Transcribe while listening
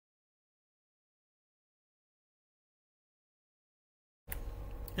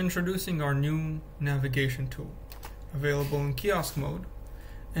Introducing our new navigation tool, available in kiosk mode,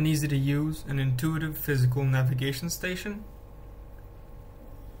 an easy to use and intuitive physical navigation station.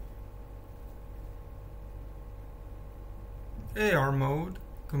 AR mode,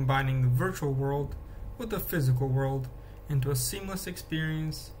 combining the virtual world with the physical world into a seamless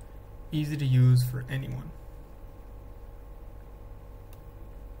experience, easy to use for anyone.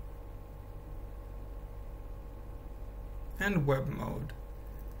 And web mode,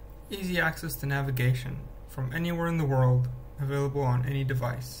 easy access to navigation from anywhere in the world, available on any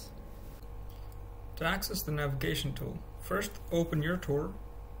device. To access the navigation tool, first open your tour,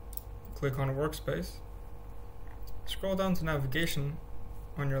 click on a workspace, scroll down to navigation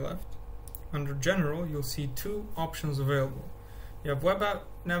on your left. Under general, you'll see two options available. You have web app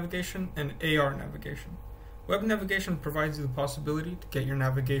navigation and AR navigation. Web navigation provides you the possibility to get your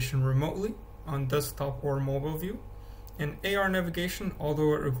navigation remotely on desktop or mobile view. And AR navigation,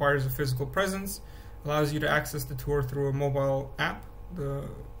 although it requires a physical presence, allows you to access the tour through a mobile app, the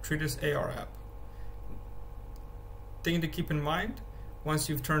Treatise AR app. Thing to keep in mind, once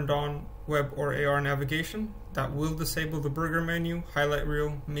you've turned on web or AR navigation, that will disable the burger menu, highlight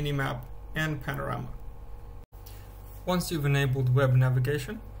reel, mini-map, and panorama. Once you've enabled web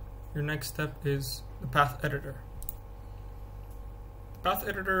navigation, your next step is the path editor. The path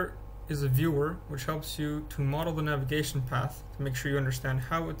editor is a viewer which helps you to model the navigation path to make sure you understand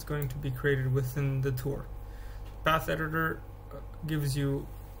how it's going to be created within the tour. The path editor gives you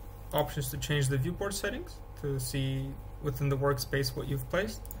options to change the viewport settings to see within the workspace what you've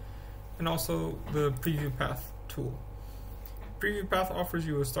placed, and also the preview path tool. Preview path offers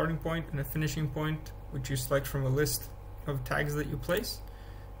you a starting point and a finishing point, which you select from a list of tags that you place,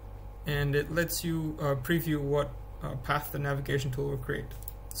 and it lets you preview what path the navigation tool will create.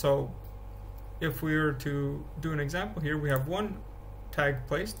 So if we were to do an example here, we have one tag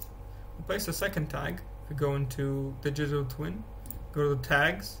placed. We'll place a second tag. If we go into Digital Twin, go to the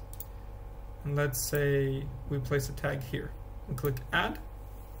tags, and let's say we place a tag here. And click Add,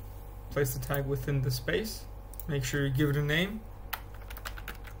 place the tag within the space, make sure you give it a name,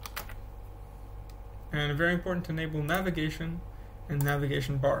 and very important to enable navigation and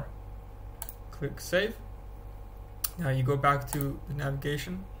navigation bar. Click Save. Now you go back to the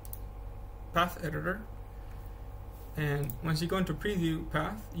navigation path editor, and once you go into preview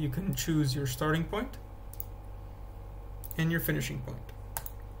path, you can choose your starting point and your finishing point.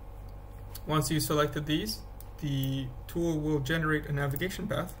 Once you selected these, the tool will generate a navigation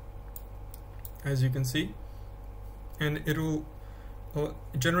path, as you can see, and it'll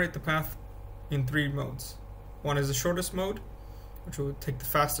generate the path in three modes. One is the shortest mode, which will take the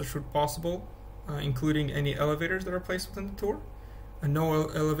fastest route possible, including any elevators that are placed within the tour. A no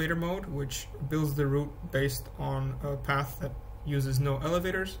elevator mode, which builds the route based on a path that uses no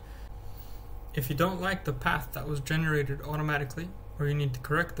elevators. If you don't like the path that was generated automatically, or you need to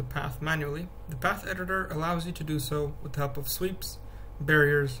correct the path manually, the path editor allows you to do so with the help of sweeps,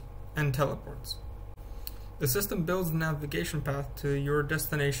 barriers, and teleports. The system builds the navigation path to your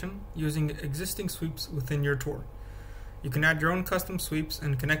destination using existing sweeps within your tour. You can add your own custom sweeps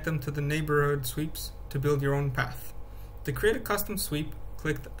and connect them to the neighborhood sweeps to build your own path. To create a custom sweep,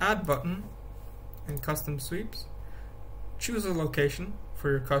 click the Add button and Custom Sweeps. Choose a location for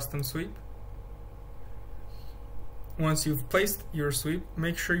your custom sweep. Once you've placed your sweep,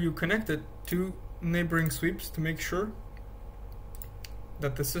 make sure you connect it to neighboring sweeps to make sure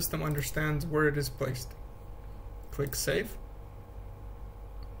that the system understands where it is placed. Click Save.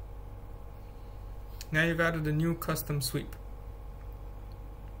 Now you've added a new custom sweep.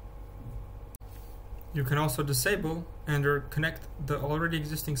 You can also disable and or connect the already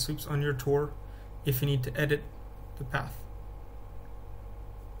existing sweeps on your tour if you need to edit the path.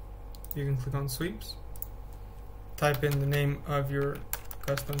 You can click on Sweeps, type in the name of your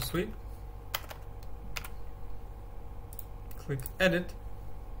custom sweep, click Edit,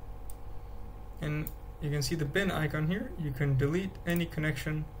 and you can see the bin icon here. You can delete any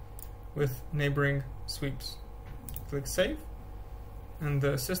connection with neighboring sweeps. Click Save, and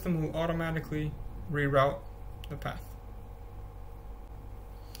the system will automatically reroute the path.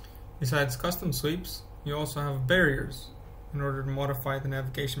 Besides custom sweeps, you also have barriers in order to modify the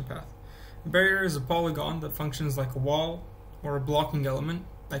navigation path. A barrier is a polygon that functions like a wall or a blocking element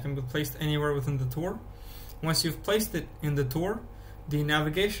that can be placed anywhere within the tour. Once you've placed it in the tour, the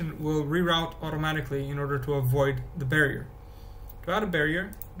navigation will reroute automatically in order to avoid the barrier. To add a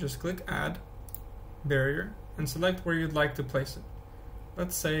barrier, just click Add Barrier and select where you'd like to place it.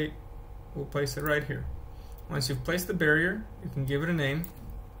 Let's say we'll place it right here. Once you've placed the barrier, you can give it a name,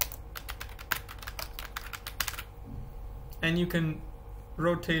 and you can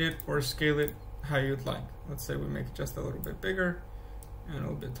rotate it or scale it how you'd like. Let's say we make it just a little bit bigger and a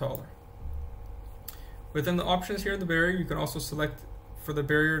little bit taller. Within the options here, the barrier, you can also select for the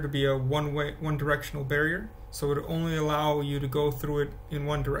barrier to be a one directional barrier, so it would only allow you to go through it in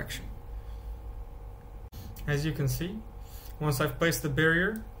one direction. As you can see, once I've placed the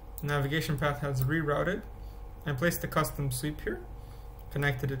barrier, the navigation path has rerouted. I placed the custom sweep here,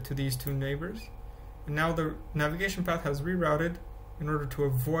 connected it to these two neighbors, and now the navigation path has rerouted in order to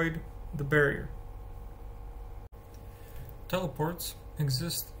avoid the barrier. Teleports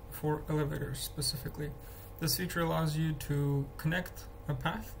exist for elevators specifically. This feature allows you to connect a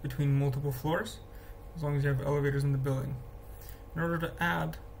path between multiple floors as long as you have elevators in the building. In order to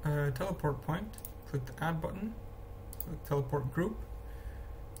add a teleport point, click the add button, click teleport group,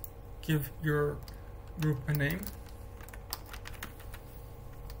 give your group a name,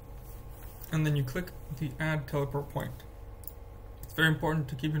 and then you click the add teleport point. It's very important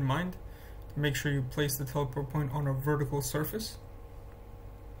to keep in mind to make sure you place the teleport point on a vertical surface.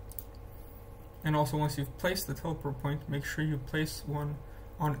 And also, once you've placed the teleport point, make sure you place one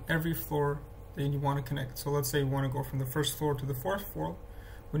on every floor that you want to connect. So let's say we want to go from the first floor to the fourth floor.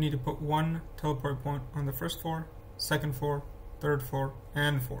 We need to put one teleport point on the first floor, second floor, third floor,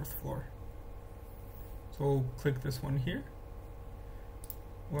 and fourth floor. So we'll click this one here.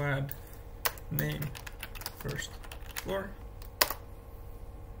 We'll add name first floor.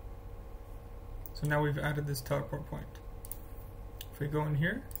 So now we've added this teleport point. If we go in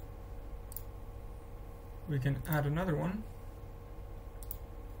here, we can add another one,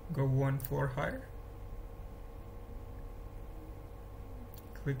 go one floor higher,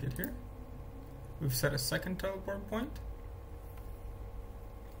 click it here. We've set a second teleport point,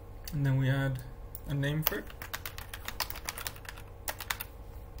 and then we add a name for it.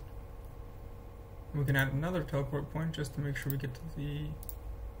 We can add another teleport point just to make sure we get to the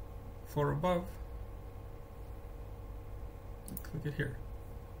floor above. Click it here.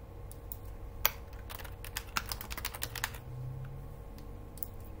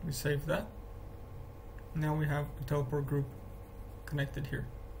 We save that. Now we have a teleport group connected here.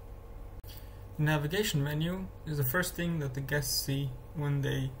 The navigation menu is the first thing that the guests see when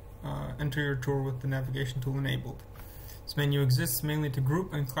they enter your tour with the navigation tool enabled. This menu exists mainly to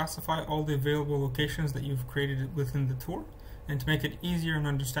group and classify all the available locations that you've created within the tour, and to make it easier and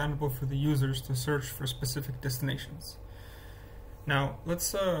understandable for the users to search for specific destinations. Now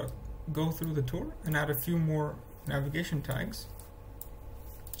let's go through the tour and add a few more navigation tags,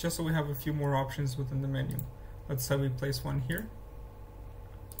 just so we have a few more options within the menu. Let's say we place one here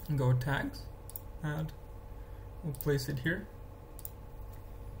and go tags, add, we'll place it here.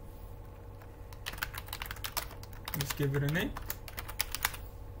 Let's give it a name,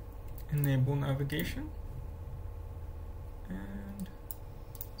 enable navigation, and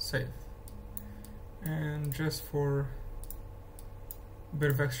save. And just for a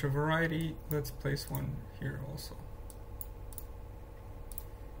bit of extra variety, let's place one here also.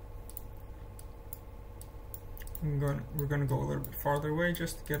 We're going to go a little bit farther away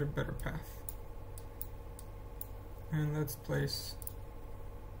just to get a better path. And let's place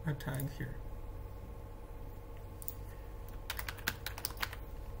a tag here.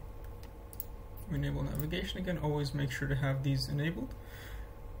 We enable navigation again. Always make sure to have these enabled.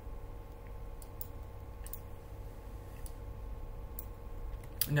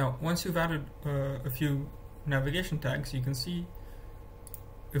 Now, once you've added a few navigation tags, you can see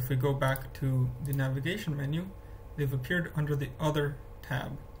if we go back to the navigation menu, they've appeared under the Other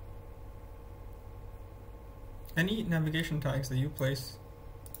tab. Any navigation tags that you place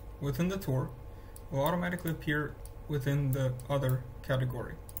within the tour will automatically appear within the Other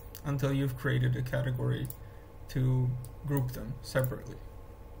category until you've created a category to group them separately.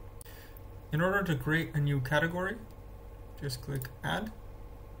 In order to create a new category, just click Add,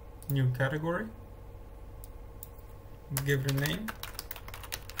 New Category, give it a name.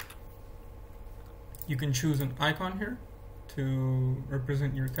 You can choose an icon here to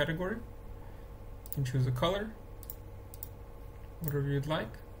represent your category. You can choose a color, whatever you'd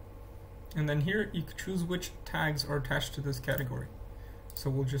like. And then here you can choose which tags are attached to this category. So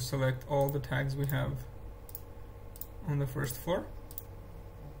we'll just select all the tags we have on the first floor.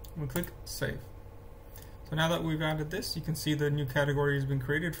 We'll click Save. So now that we've added this, you can see the new category has been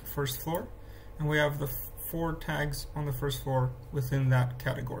created for first floor, and we have the 4 tags on the first floor within that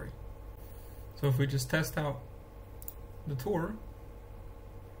category. So if we just test out the tour,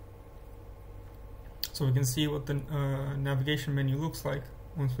 so we can see what the navigation menu looks like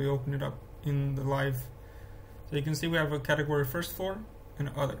once we open it up in the live. So you can see we have a category first floor and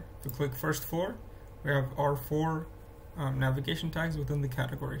other. If we click first floor, we have our 4 navigation tags within the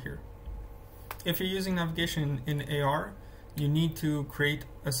category here. If you're using navigation in AR, you need to create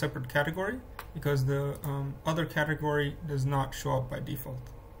a separate category because the other category does not show up by default.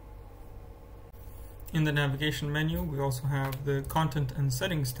 In the navigation menu, we also have the Content and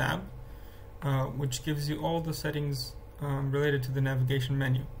Settings tab, which gives you all the settings related to the navigation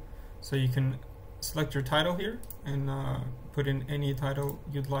menu. So you can select your title here and put in any title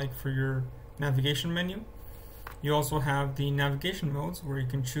you'd like for your navigation menu. You also have the navigation modes where you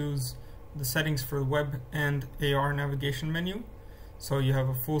can choose the settings for the web and AR navigation menu. So you have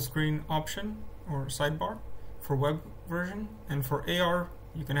a full screen option or sidebar for web version, and for AR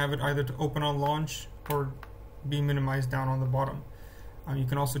you can have it either to open on launch or be minimized down on the bottom. You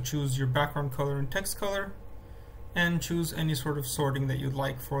can also choose your background color and text color, and choose any sort of sorting that you'd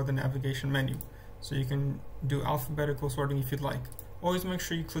like for the navigation menu. So you can do alphabetical sorting if you'd like. Always make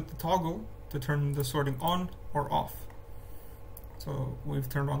sure you click the toggle to turn the sorting on or off. So we've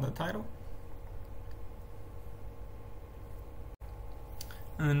turned on the title.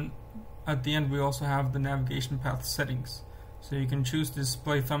 And at the end we also have the navigation path settings. So you can choose to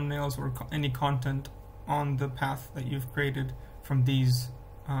display thumbnails or any content on the path that you've created from these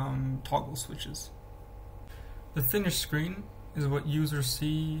toggle switches. The finish screen is what users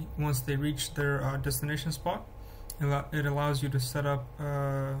see once they reach their destination spot. It allows you to set up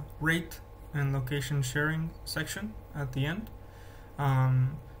a rate and location sharing section at the end.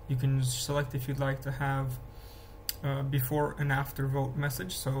 You can select if you'd like to have before and after vote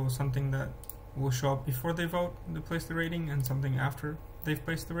message, so something that will show up before they vote to place the rating and something after they've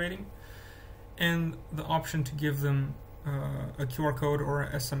placed the rating, and the option to give them a QR code or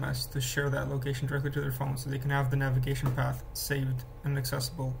a SMS to share that location directly to their phone so they can have the navigation path saved and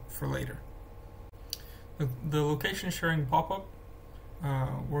accessible for later. The location sharing pop-up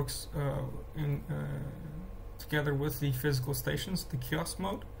works together with the physical stations, the kiosk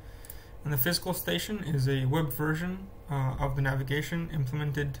mode. And the physical station is a web version of the navigation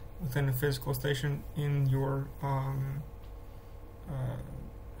implemented within a physical station in your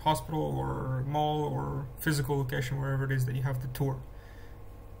hospital or mall or physical location, wherever it is that you have the tour.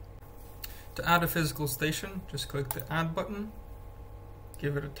 To add a physical station, just click the Add button,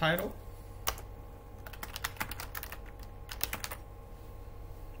 give it a title,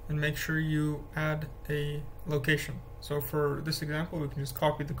 and make sure you add a location. So for this example, we can just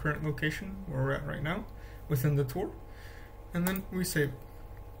copy the current location where we're at right now within the tour, and then we save it.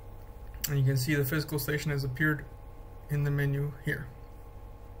 And you can see the physical station has appeared in the menu here.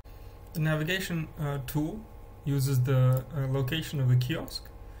 The navigation tool uses the location of the kiosk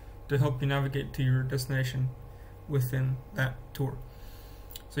to help you navigate to your destination within that tour.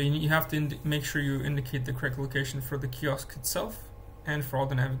 So you have to make sure you indicate the correct location for the kiosk itself and for all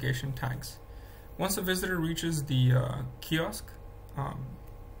the navigation tags. Once a visitor reaches the kiosk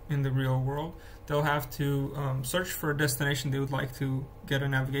in the real world, they'll have to search for a destination they would like to get a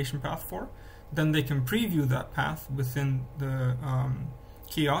navigation path for. Then they can preview that path within the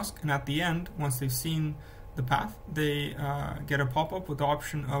kiosk, and at the end, once they've seen the path, they get a pop-up with the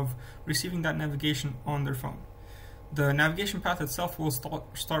option of receiving that navigation on their phone. The navigation path itself will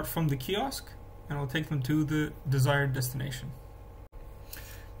start from the kiosk and will take them to the desired destination.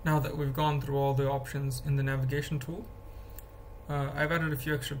 Now that we've gone through all the options in the navigation tool, I've added a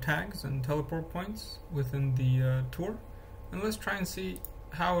few extra tags and teleport points within the tour, and let's try and see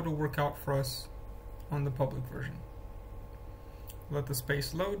how it'll work out for us on the public version. Let the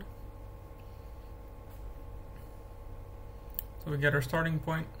space load. So we get our starting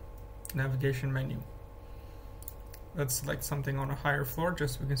point, navigation menu. Let's select something on a higher floor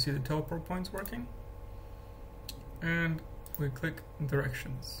just so we can see the teleport points working. And we click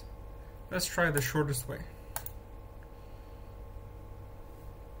directions. Let's try the shortest way.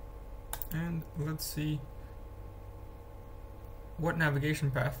 And let's see what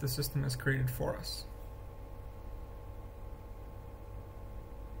navigation path the system has created for us.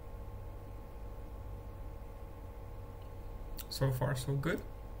 So far, so good.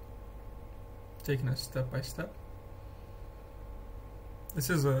 Taking us step by step. This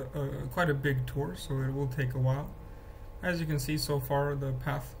is quite a big tour, so it will take a while. As you can see, so far the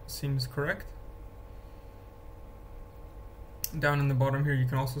path seems correct. Down in the bottom here, you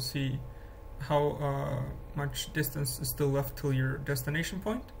can also see how much distance is still left till your destination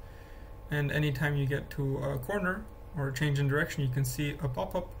point. And anytime you get to a corner or a change in direction, you can see a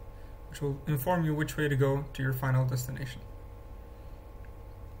pop-up which will inform you which way to go to your final destination.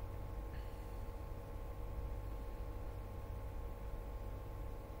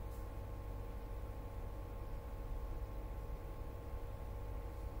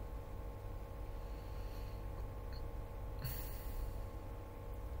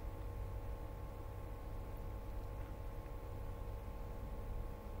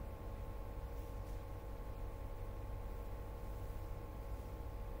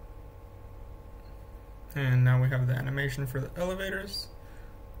 And now we have the animation for the elevators.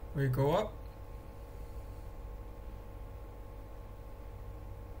 We go up.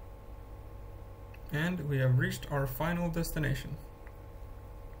 And we have reached our final destination.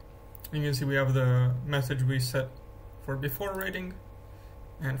 And you can see we have the message we set for before rating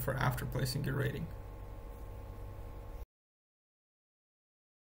and for after placing your rating.